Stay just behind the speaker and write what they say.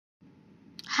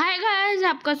Hi guys,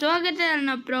 आपका स्वागत है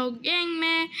अर्नब प्रो गैंग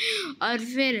में और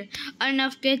फिर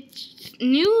अर्नब के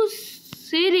न्यू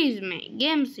सीरीज में,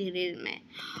 गेम सीरीज में।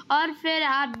 और फिर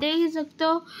आप देख ही सकते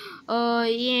हो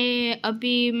ये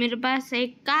अभी मेरे पास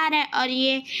एक कार है और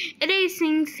ये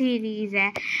रेसिंग सीरीज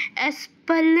है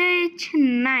एस्फाल्ट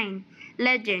 9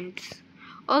 लेजेंड्स।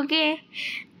 ओके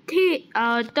ठीक,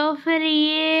 तो फिर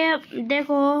ये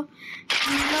देखो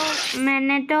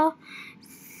मैंने तो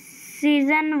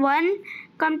सीज़न 1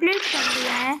 कंप्लीट कर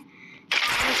लिया है।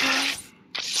 देखो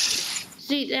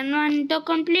सीज़न 1 तो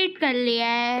कंप्लीट कर लिया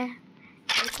है।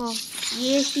 देखो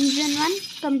ये सीज़न 1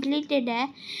 कंप्लीटेड है।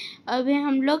 अभी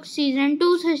हम लोग सीज़न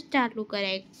 2 से चालू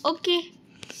करेंगे। ओके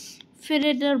फिर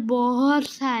इधर बहुत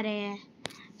सारे हैं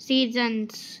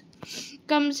सीजन्स,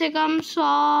 कम से कम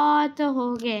 100 तो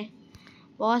हो गए।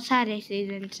 बहुत सारे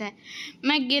सीजन्स हैं,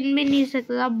 मैं गिन भी नहीं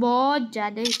सकता, बहुत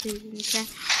ज़्यादा सीजन्स हैं।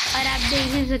 और आप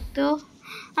देख ही सकते हो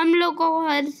हम लोगों को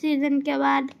हर सीज़न के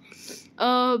बाद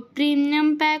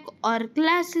प्रीमियम पैक और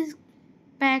क्लासिक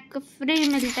पैक फ्री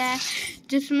मिलता है,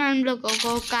 जिसमें हम लोगों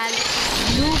को कार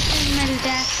ब्लू प्रिंट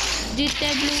मिलता है।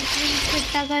 जितने ब्लू प्रिंट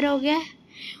इकट्ठा करोगे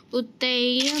उतने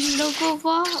ही हम लोगों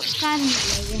को कार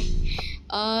मिलेंगे।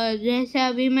 और जैसे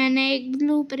अभी मैंने एक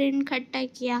ब्लू प्रिंट इकट्ठा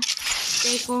किया,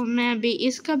 देखो मैं अभी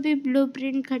इसका भी ब्लू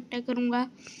प्रिंट इकट्ठा करूँगा।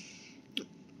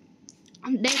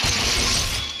 देखो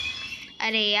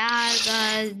अरे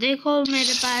यार देखो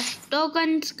मेरे पास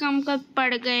टोकन्स कम कब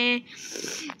पड़ गए।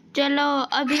 चलो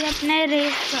अभी अपने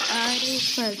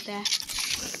रेस करते हैं।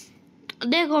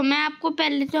 देखो मैं आपको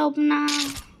पहले तो अपना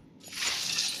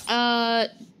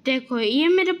देखो ये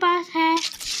मेरे पास है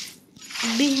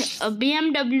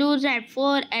BMW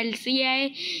Z4 LCI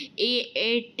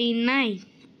A89।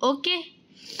 Okay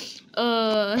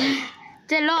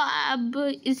चलो अब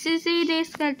इसी से ही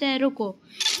रेस करते हैं। रुको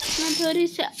मैं थोड़ी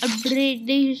सी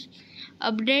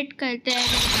अपडेट करते हैं।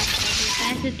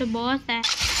 ऐसे तो बहुत है,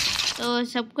 तो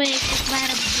सबको एक बार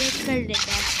अपडेट कर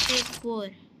देते हैं। स्ट्रेट 4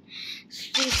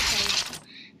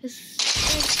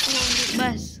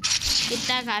 बस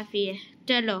इतना काफ़ी है।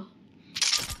 चलो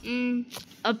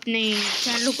अपने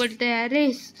चालू करते हैं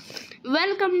race.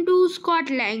 Welcome to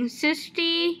Scotland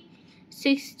 60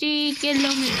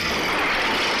 kilometre.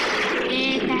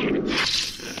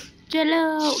 चलो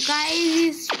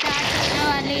गाइस स्टार्ट होने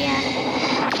वाली है।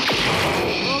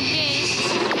 ओके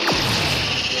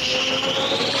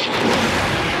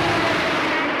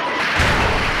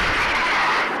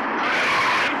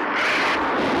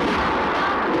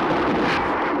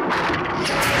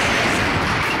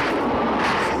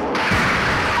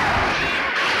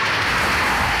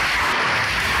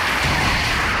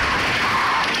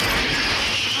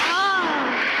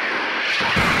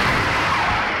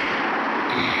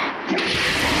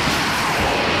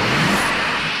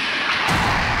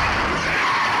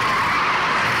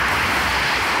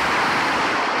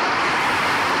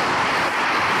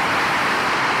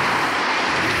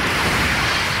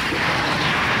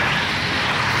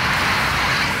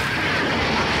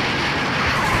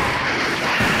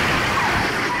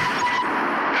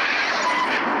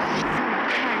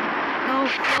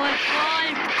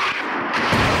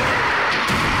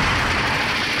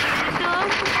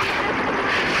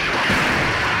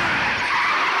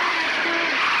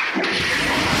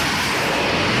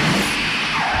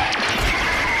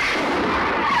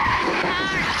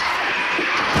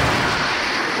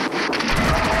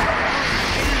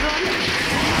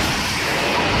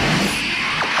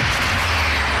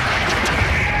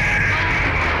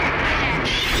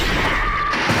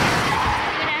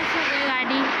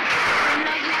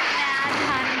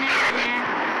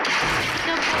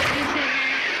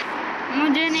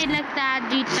मुझे नहीं लगता आज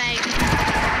जीत पाएगी।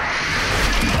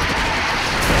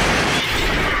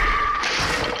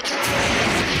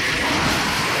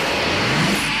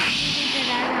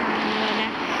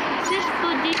 सिर्फ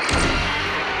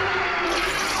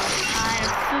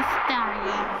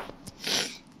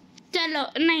चलो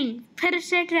नहीं, फिर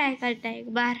से ट्राई करते हैं एक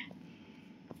बार।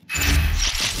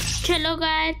 चलो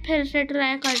गाइस फिर से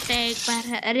ट्राई करते हैं एक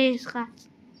बार रेस का।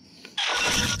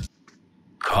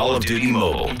 Call of Duty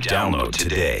Mobile. Download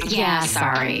today. Yeah,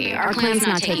 sorry. Our clan's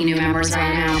not taking new members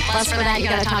right now. Plus, for that, you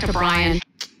gotta talk to Brian.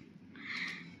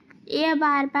 ये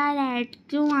बार ऐड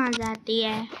क्यों आ जाती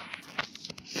है?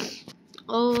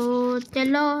 ओ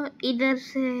चलो इधर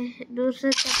से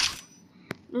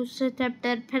दूसरे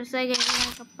चैप्टर फिर से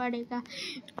खेलना पड़ेगा,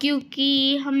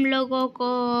 क्योंकि हम लोगों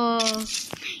को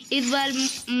इस बार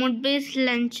मुडबेस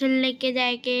लंचन लेके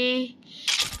जाएंगे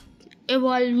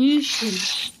इवॉल्यूशन,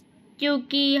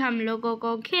 क्योंकि हम लोगों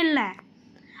को खेलना है।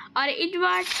 और इस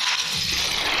बार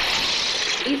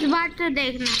तो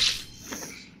देखना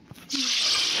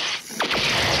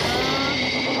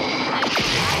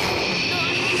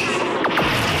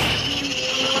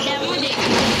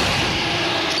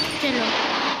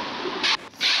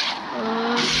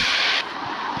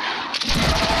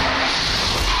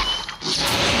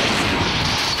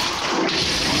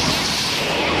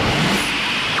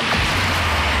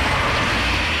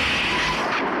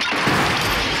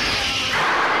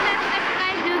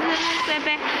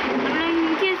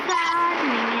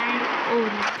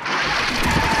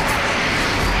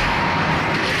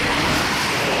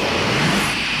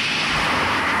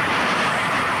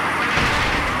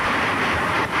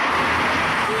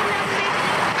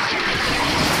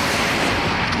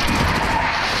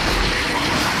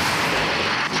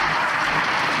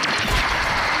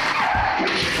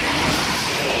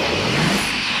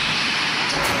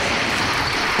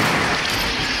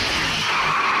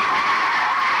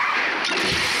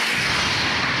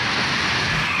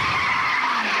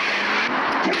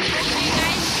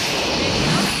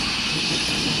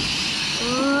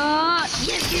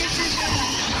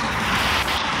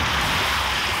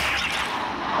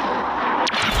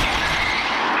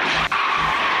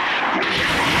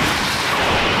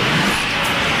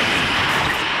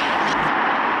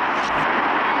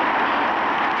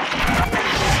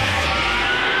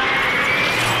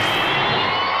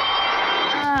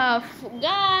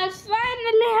गाइस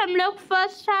फाइनली हम लोग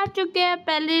फर्स्ट आ चुके हैं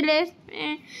पहली रेस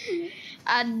में।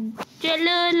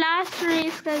 चलो लास्ट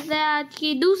रेस करते हैं, आज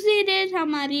की दूसरी रेस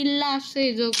हमारी लास्ट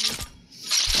रेस होगी।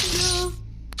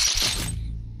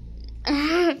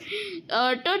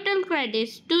 Total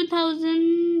credits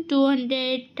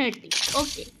 2230।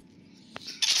 Okay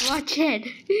watch it.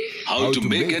 How to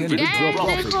make and withdraw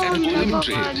profit at Olim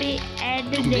Trade.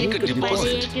 To make a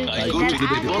deposit, I go to the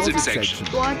deposit section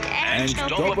and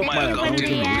top up my account in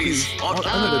rupees or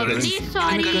other currency in a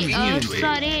convenient way.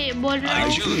 I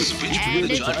choose which will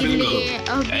the chart will go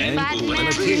and open a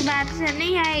trade.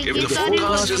 If the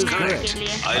forecast is correct,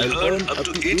 I'll earn up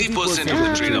to 80% of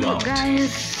the trade amount.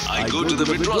 I go to the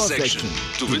withdraw section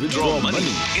to withdraw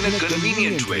money in a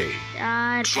convenient way.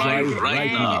 Try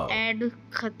right now. Add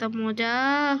खत्म हो जा।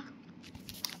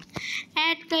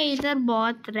 Add का इधर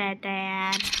बहुत रहता है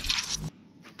यार।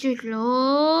 चलो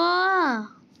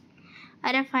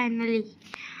अरे finally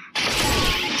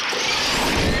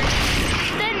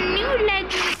the new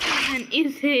legend season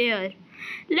is here.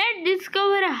 Let's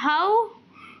discover how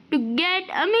to get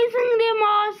amazing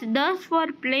rewards just for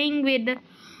playing with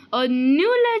a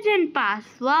new legend pass.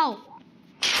 Wow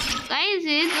guys,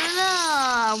 ये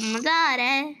मजा आ रहा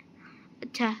है।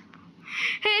 अच्छा,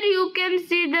 here you can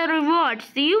see the rewards.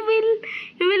 You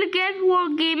will get more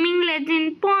gaming legend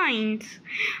points.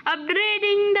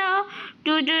 Upgrading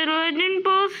to the legend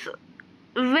pass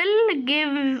will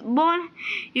give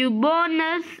you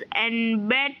bonus and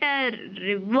better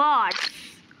rewards.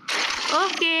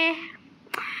 Okay,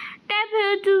 tap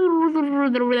here to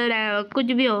कुछ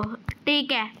भी हो, ठीक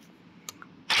है,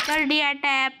 कर दिया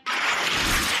टैप।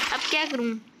 अब क्या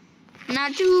करूं,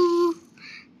 नाचू?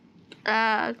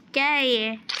 क्या है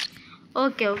ये?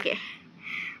 Okay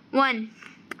 1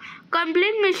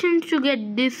 complete missions to get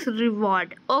this reward.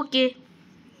 Okay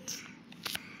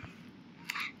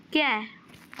क्या है?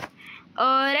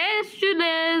 और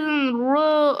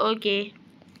ओके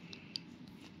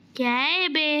क्या है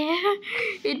बे?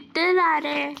 इतने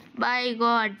सारे, बाय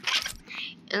गॉड।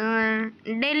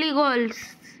 डेली गोल्स,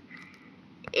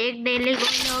 एक डेली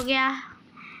गोल हो गया।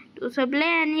 To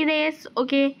play any race,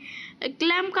 okay.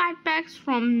 Claim card packs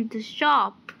from the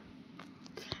shop.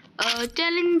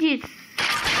 Challenges.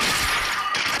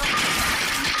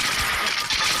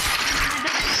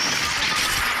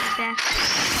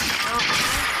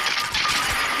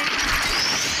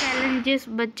 Challenges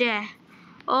बचे हैं।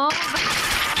 ओ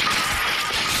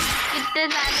कितने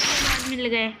सारे रिवॉर्ड मिल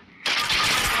गए।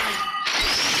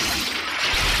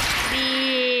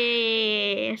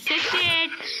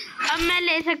 अब मैं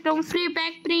ले सकता हूँ फ्री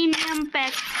पैक, प्रीमियम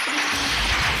पैक,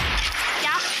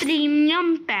 क्या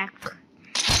प्रीमियम पैक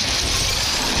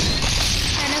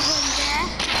मैंने बोल दिया।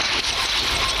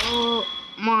 Oh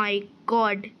my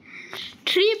God,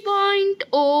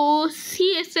 3.0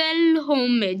 CSL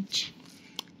homage,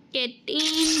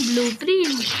 18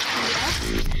 blueprint,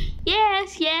 yes।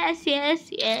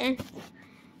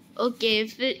 Okay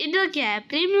फिर इधर क्या है?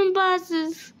 Premium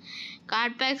passes,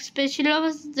 card pack, special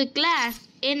offers, the class,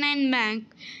 A9 bank,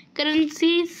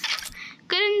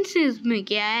 currencies में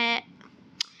क्या है?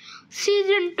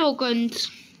 सीजन टोकन्स,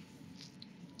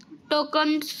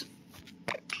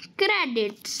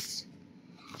 क्रेडिट्स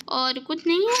और कुछ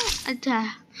नहीं है। अच्छा,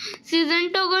 सीजन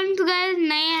टोकन्स गाइस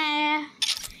नए आया है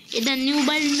इधर, new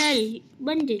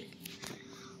bundle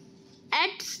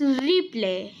एट्स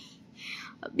replay,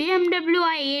 BMW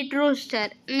i8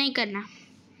 roster नहीं करना,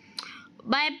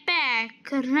 बाय पैक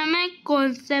करना मैं,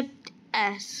 कॉन्सेप्ट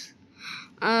एस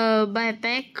बाय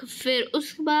पैक, फिर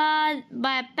उसके बाद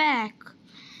बाय पैक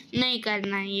नहीं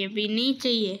करना, ये भी नहीं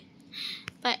चाहिए।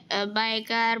 बाय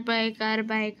कार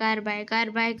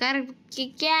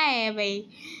क्या है भाई?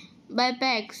 Bye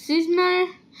pack, seasonal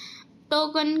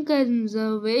token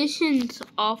conservation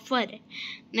offer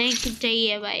नहीं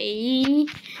चाहिए भाई।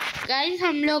 गाइस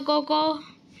हम लोगों को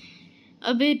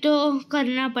अभी तो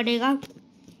करना पड़ेगा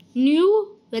न्यू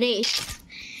रेस।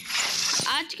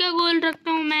 आज का गोल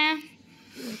रखता हूँ मैं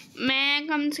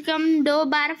कम से कम 2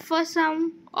 बार फर्स्ट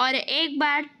आऊँ और 1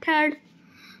 बार थर्ड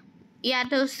या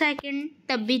तो सेकंड,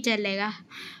 तब भी चलेगा,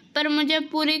 पर मुझे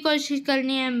पूरी कोशिश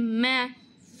करनी है मैं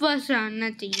फर्स्ट आना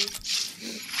चाहिए।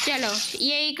 चलो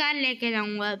यही कार लेके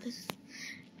जाऊँगा अब।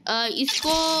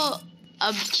 इसको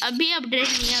अब अभी अपडेट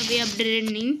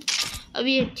नहीं,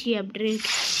 अभी अच्छी update.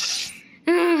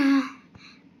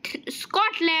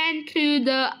 Scotland through the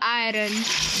iron,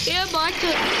 ये बहुत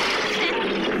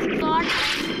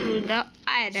स्कॉटलैंड थ्रू द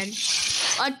आयरन।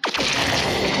 और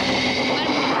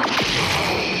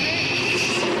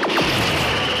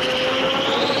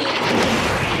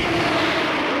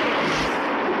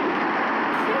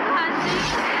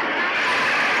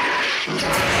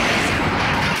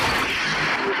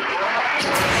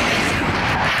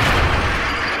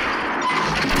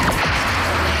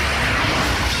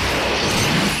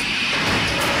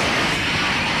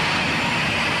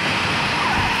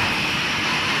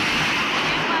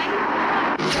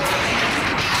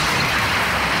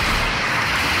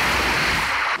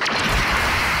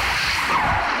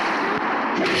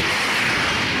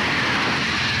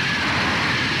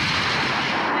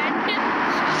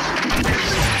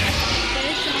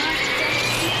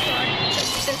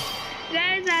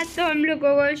तो हम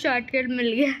लोगों को शॉर्टकट मिल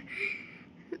गया,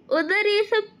 उधर ये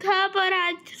सब था पर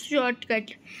आज शॉर्टकट।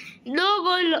 2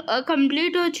 गोल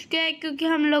कंप्लीट हो चुके हैं क्योंकि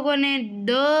हम लोगों ने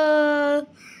 2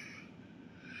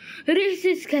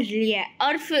 रेसेस कर लिया है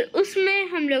और फिर उसमें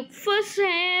हम लोग फर्स्ट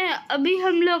हैं। अभी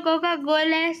हम लोगों का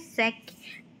गोल है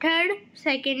थर्ड,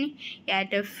 सेकंड या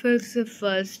तो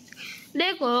फर्स्ट।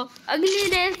 देखो अगली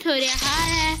रेस हो रहा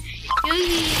है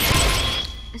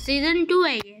क्योंकि सीजन 2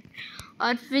 है ये,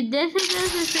 और फिर जैसे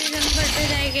जैसे सीजन बढ़ते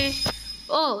जाएंगे।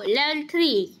 O level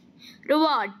 3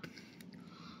 reward,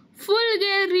 full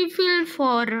gear refill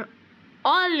for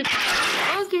all.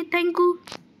 Okay thank you.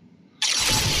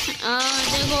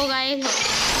 देखो गाइस,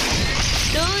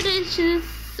 2 रेसेस,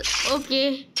 ओके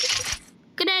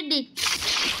क्रेडिट,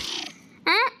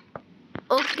 हाँ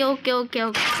okay okay okay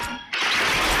okay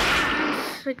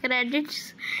credits.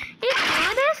 एक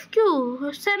रेस क्यों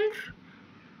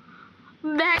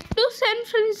बैक टू सैन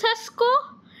फ्रांसिस्को,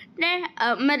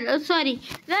 मतलब सॉरी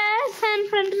सैन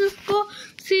फ्रांसिस्को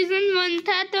सीजन 1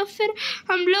 था, तो फिर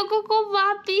हम लोगों को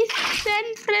वापिस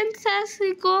सैन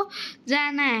फ्रांसिस्को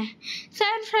जाना है।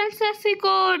 San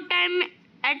Francisco time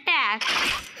attack,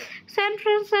 San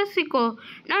Francisco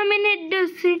nominate the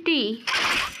city,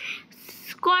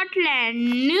 Scotland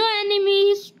new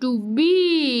enemies to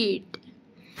beat.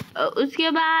 उसके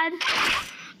बाद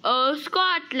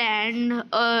Scotland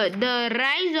the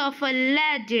rise of a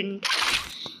legend,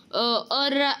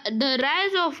 और the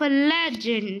rise of a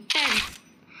legend 10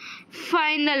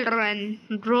 final run.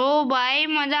 Bro भाई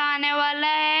मजा आने वाला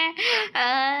है,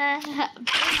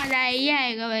 मजा ही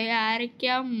आएगा भाई यार,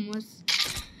 क्या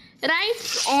मस्त।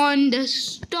 Rights on the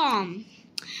storm,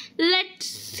 let's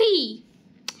see.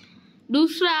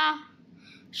 दूसरा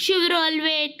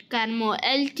शिवरोलवेट कार्मो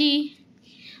एलटी,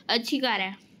 अच्छी कार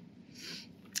है।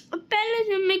 पहले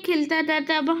जब मैं खेलता था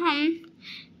तब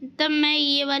मैं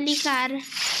ये वाली कार,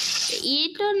 ये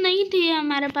तो नहीं थी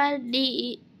हमारे पास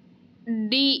डी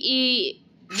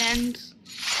बैंड्स,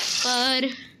 पर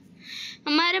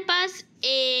हमारे पास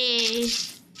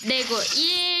देखो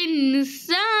ये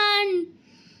निसान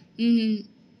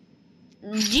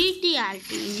जीटीआर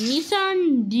थी, निसान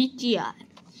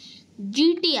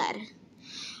जीटीआर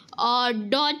और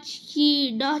डॉज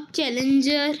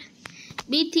चैलेंजर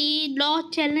भी थी। डॉज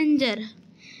चैलेंजर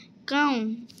कहाँ?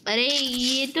 अरे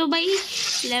ये तो भाई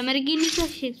लैम्बोर्गिनी का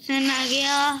सेक्शन आ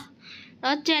गया।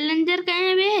 डॉज चैलेंजर कहाँ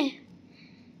है बे?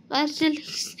 बस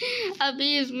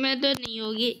अभी इसमें तो नहीं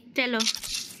होगी। चलो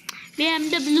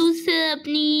BMW से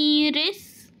अपनी रेस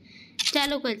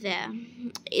चालू करते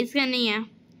हैं। इसका नहीं है,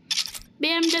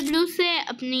 BMW से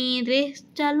अपनी रेस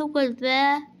चालू करते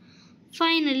हैं।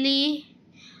 फाइनली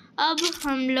अब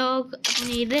हम लोग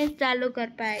अपनी रेस चालू कर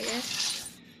पाएंगे।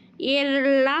 ये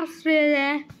लास्ट रेस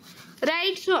है,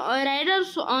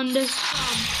 राइडर्स ऑन द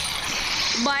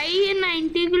स्टॉर्म। भाई ये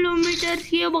 90 किलोमीटर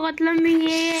की बहुत लंबी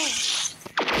है।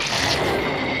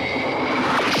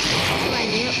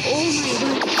 ओ माय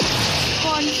गॉड,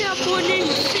 कौन से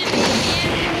अपोनेंट से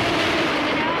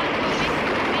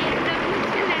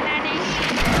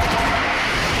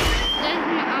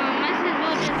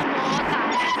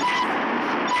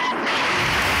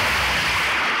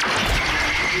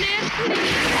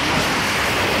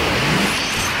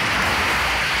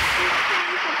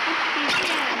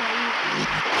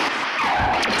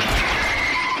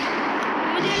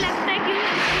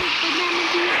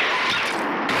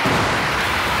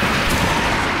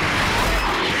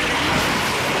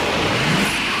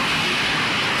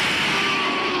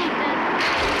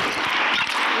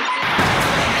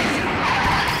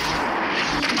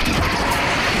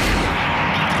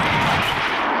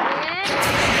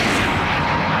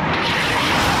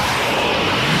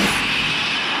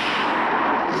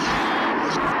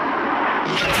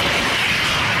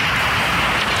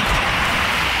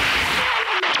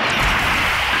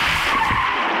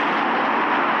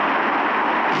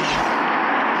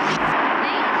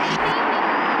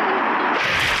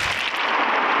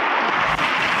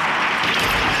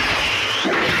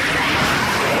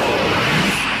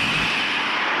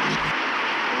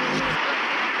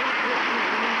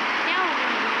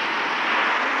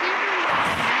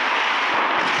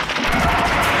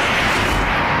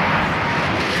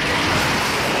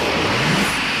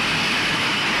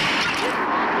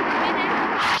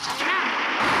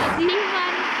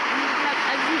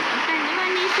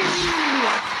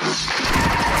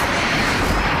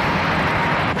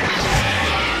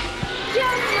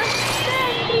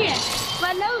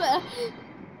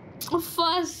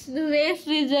फर्स्ट रेस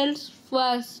रिजल्ट्स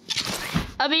फर्स्ट।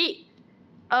 अभी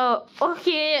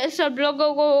ओके सब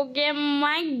लोगों को हो गया।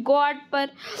 माय गॉड, पर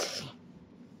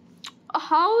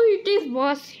how it is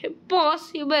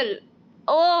possible?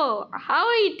 Oh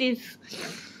how it is.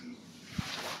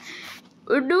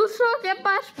 दूसरों के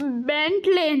पास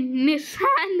Bentley,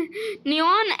 Nissan,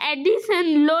 neon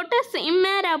Edison, lotus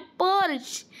इमेरा,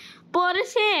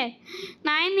 Porsche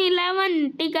 911,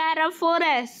 टिगारा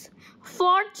 4S,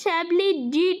 Ford चैबली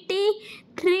GT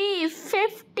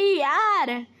 350R।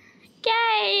 क्या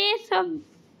है ये सब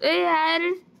यार?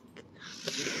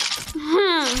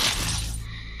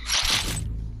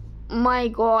 माय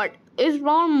गॉड, इस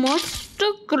बार मस्त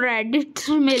क्रेडिट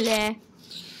मिले हैं।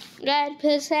 गाइस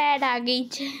फिर से ऐड आ गई।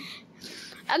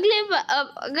 अगले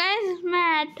गाइस मैं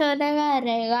ऐड थोड़ा का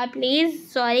रहेगा प्लीज़,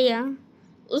 सॉरी हाँ,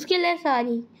 उसके लिए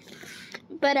सॉरी,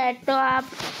 पर ऐड तो आप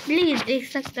प्लीज़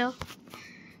देख सकते हो।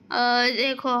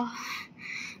 देखो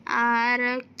और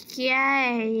क्या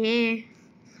है ये,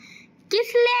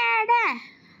 किस लिए ऐड है?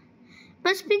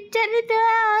 बस पिक्चर ही तो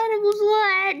है और उसको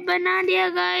ऐड बना दिया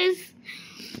guys.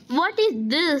 What is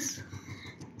this?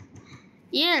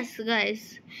 Yes guys,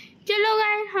 चलो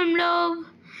गाइस हम लोग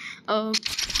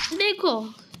देखो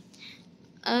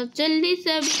जल्दी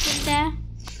से अभी चलते हैं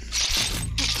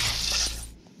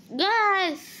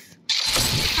गाइस।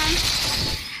 हम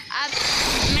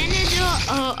मैंने जो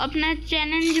अपना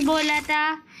चैलेंज बोला था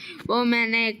वो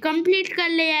मैंने कंप्लीट कर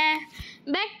लिया है।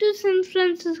 बैक टू सैन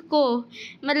फ्रांसिस्को,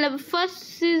 मतलब फर्स्ट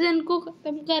सीजन को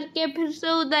ख़त्म करके फिर से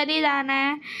उधर ही जाना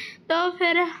है। तो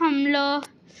फिर हम लोग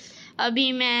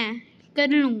अभी मैं कर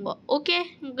लूँगा। Okay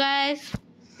guys,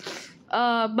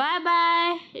 bye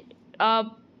bye.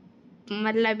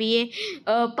 मतलब ये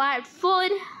पार्ट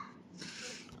 4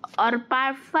 और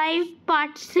पार्ट 5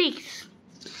 पार्ट 6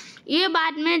 ये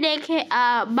बाद में देखे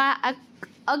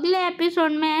अगले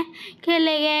एपिसोड में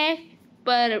खेलेंगे।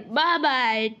 पर बाय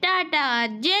बाय, टाटा,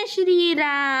 जय Shri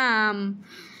Ram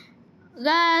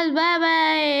guys, bye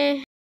bye.